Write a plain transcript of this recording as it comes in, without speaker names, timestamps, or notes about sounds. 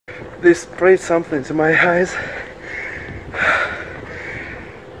They sprayed something into my eyes.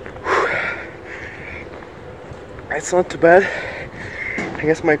 It's not too bad. I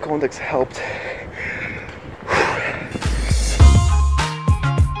guess my contacts helped.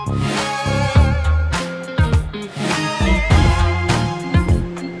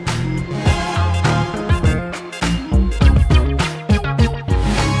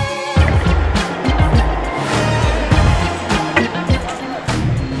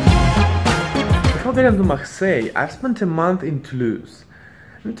 Before getting to Marseille, I spent a month in Toulouse.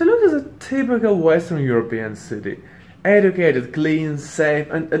 And Toulouse is a typical Western European city. Educated, clean, safe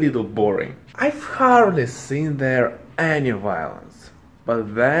and a little boring. I've hardly seen there any violence.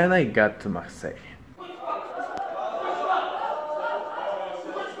 But then I got to Marseille.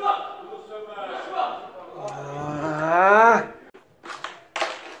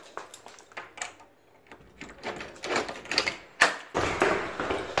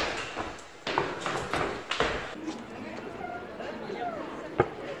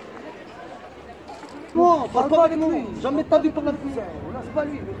 Non, parle pas avec lui, jamais t'as vu comme un cousin, on lâche pas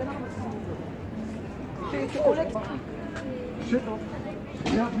lui, mais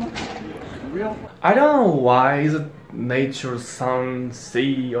I don't know why, is it nature, sun,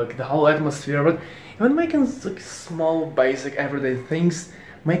 sea, like the whole atmosphere, but even making like small, basic, everyday things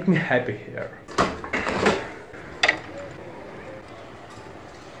make me happy here.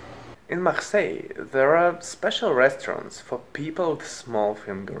 In Marseille, there are special restaurants for people with small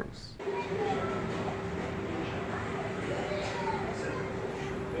fingers.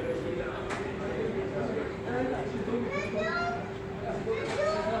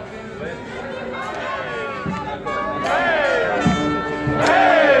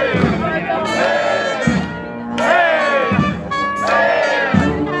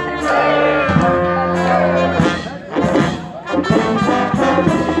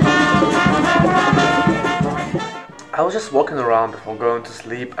 I was just walking around before going to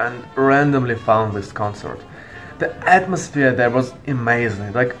sleep and randomly found this concert. The atmosphere there was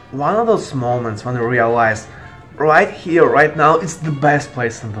amazing, like one of those moments when you realize right here, right now, it's the best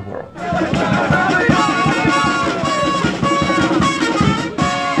place in the world.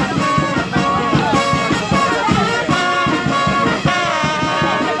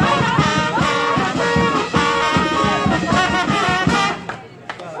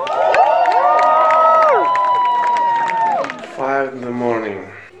 5 in the morning.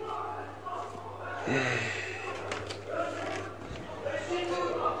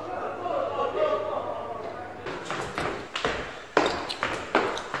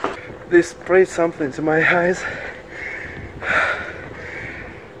 They sprayed something into my eyes.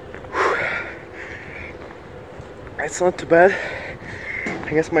 It's not too bad. I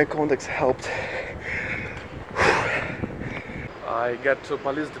guess my contacts helped. I got to a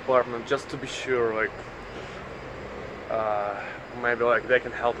police department just to be sure, like, maybe like they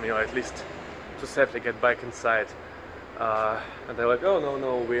can help me, or at least to safely get back inside. And they're like, oh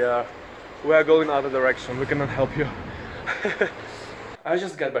no, we are going other direction, we cannot help you. I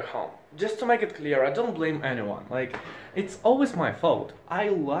just got back home. Just to make it clear, I don't blame anyone. Like, it's always my fault. I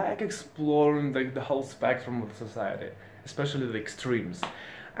like exploring the whole spectrum of society, especially the extremes,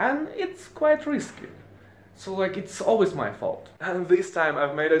 and it's quite risky. So like, it's always my fault. And this time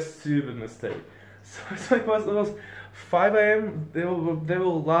I've made a stupid mistake. So it was 5 AM, they were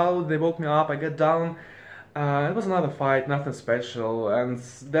loud, they woke me up, I got down. It was another fight, nothing special, and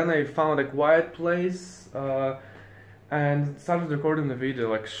then I found a quiet place and started recording the video,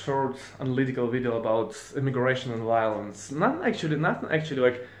 like short analytical video about immigration and violence. Nothing actually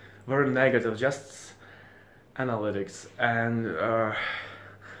like very negative, just analytics. And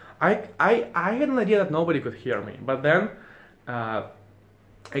I had an idea that nobody could hear me, but then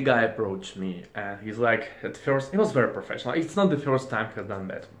a guy approached me and he's like, at first, he was very professional. It's not the first time he's done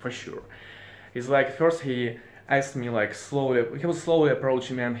that, for sure. He's like, first he asked me like slowly, he was slowly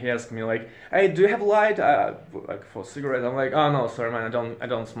approaching me and he asked me like, hey, do you have light? Like for cigarette? I'm like, oh no, sorry man, I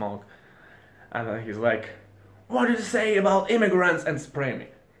don't smoke. And then he's like, what did you say about immigrants? And spray me.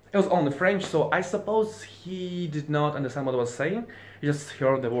 It was only French, so I suppose he did not understand what I was saying. He just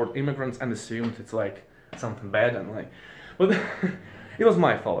heard the word immigrants and assumed it's like something bad and like, but it was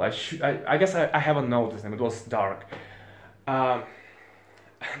my fault. I guess I haven't noticed him. It was dark. But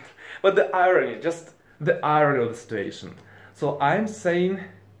the irony, just the irony of the situation. So I'm saying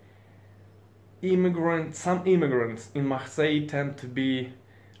some immigrants in Marseille tend to be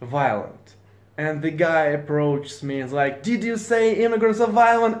violent. And the guy approaches me and is like, did you say immigrants are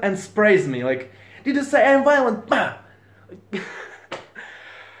violent? And sprays me like, did you say I'm violent? Bah!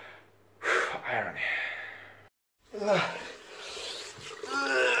 Irony.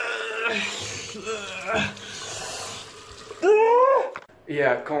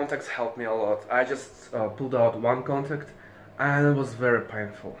 Yeah, contacts helped me a lot. I just pulled out one contact and it was very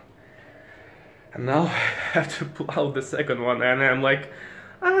painful. And now I have to pull out the second one and I'm like,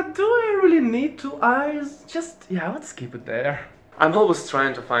 do I really need two eyes? Just, yeah, let's keep it there. I'm always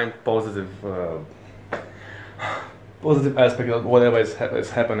trying to find positive aspect of whatever is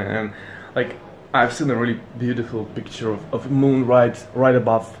happening, and like I've seen a really beautiful picture of moon right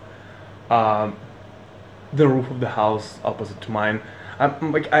above the roof of the house opposite to mine.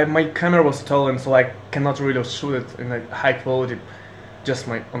 My camera was stolen, so I cannot really shoot it in like high quality, just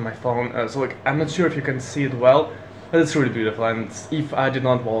on my phone. So like I'm not sure if you can see it well, but it's really beautiful. And if I did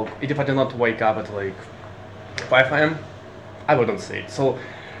not wake up at like 5 AM, I wouldn't see it. So,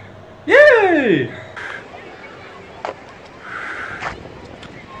 yay!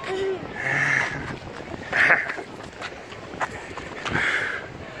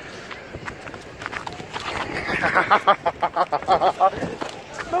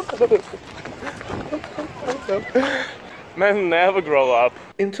 Man, never grow up.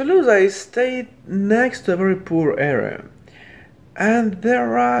 In Toulouse, I stayed next to a very poor area, and there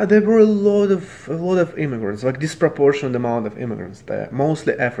were a lot of immigrants, like disproportionate amount of immigrants there,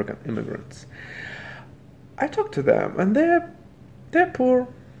 mostly African immigrants. I talked to them, and they're poor,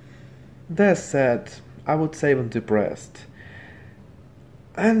 they're sad, I would say even depressed,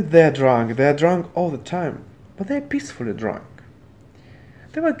 and they're drunk all the time, but they're peacefully drunk.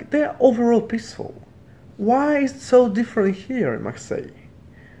 They're overall peaceful. Why is it so different here in Marseille?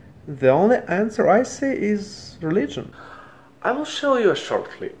 The only answer I see is religion. I will show you a short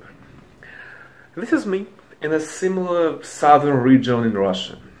clip. This is me in a similar southern region in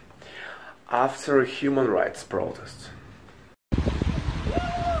Russia after a human rights protest.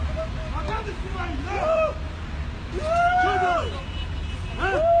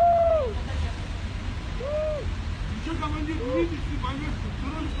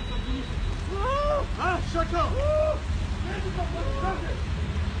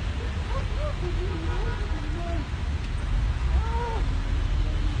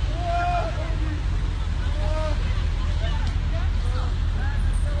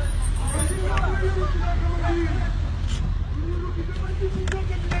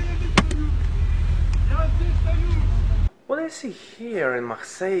 What I see here in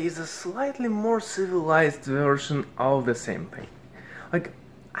Marseille is a slightly more civilized version of the same thing. Like,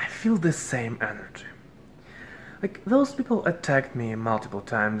 I feel the same energy. Like, those people attacked me multiple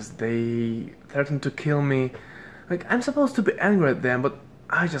times, they threatened to kill me. Like, I'm supposed to be angry at them, but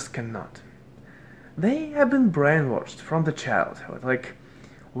I just cannot. They have been brainwashed from the childhood, like,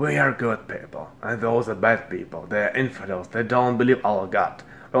 we are good people, and those are bad people, they're infidels, they don't believe our God.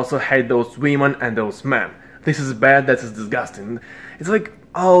 We also hate those women and those men. This is bad, that is disgusting. It's like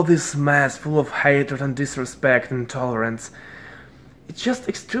all this mess full of hatred and disrespect and intolerance. It's just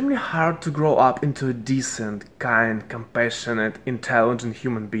extremely hard to grow up into a decent, kind, compassionate, intelligent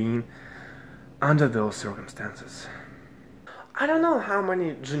human being under those circumstances. I don't know how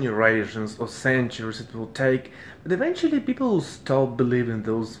many generations or centuries it will take, but eventually people will stop believing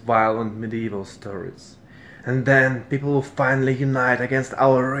those violent medieval stories. And then people will finally unite against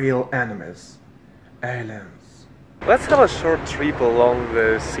our real enemies. Aliens. Let's have a short trip along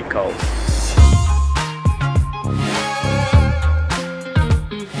the sea coast.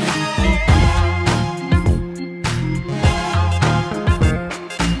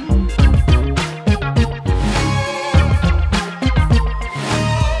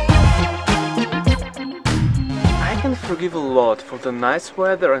 I can forgive a lot for the nice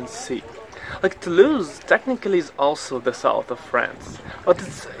weather and sea. Like, Toulouse technically is also the south of France, but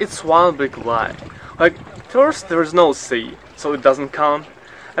it's one big lie. Like, first, there is no sea, so it doesn't count,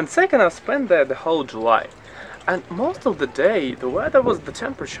 and second, I spent there the whole July, and most of the day the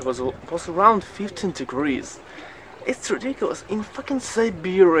temperature was around 15 degrees. It's ridiculous. In fucking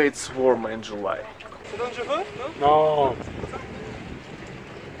Siberia it's warmer in July. No.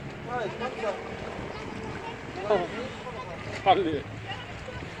 Allez.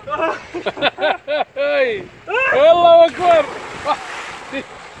 Hey! Allah Akbar!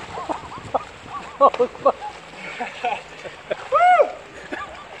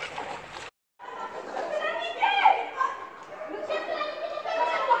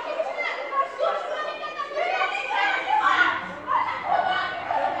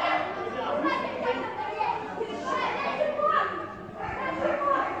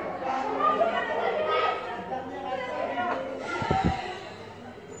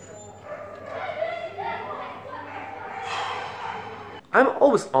 I'm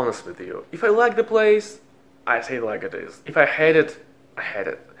always honest with you. If I like the place, I say it like it is. If I hate it, I hate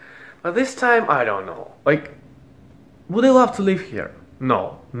it. But this time, I don't know. Like, would I love to live here?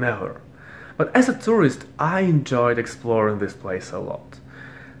 No, never. But as a tourist, I enjoyed exploring this place a lot.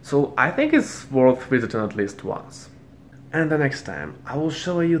 So I think it's worth visiting at least once. And the next time, I will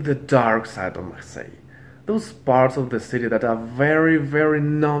show you the dark side of Marseille. Those parts of the city that are very, very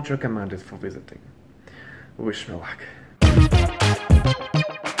not recommended for visiting. Wish me luck.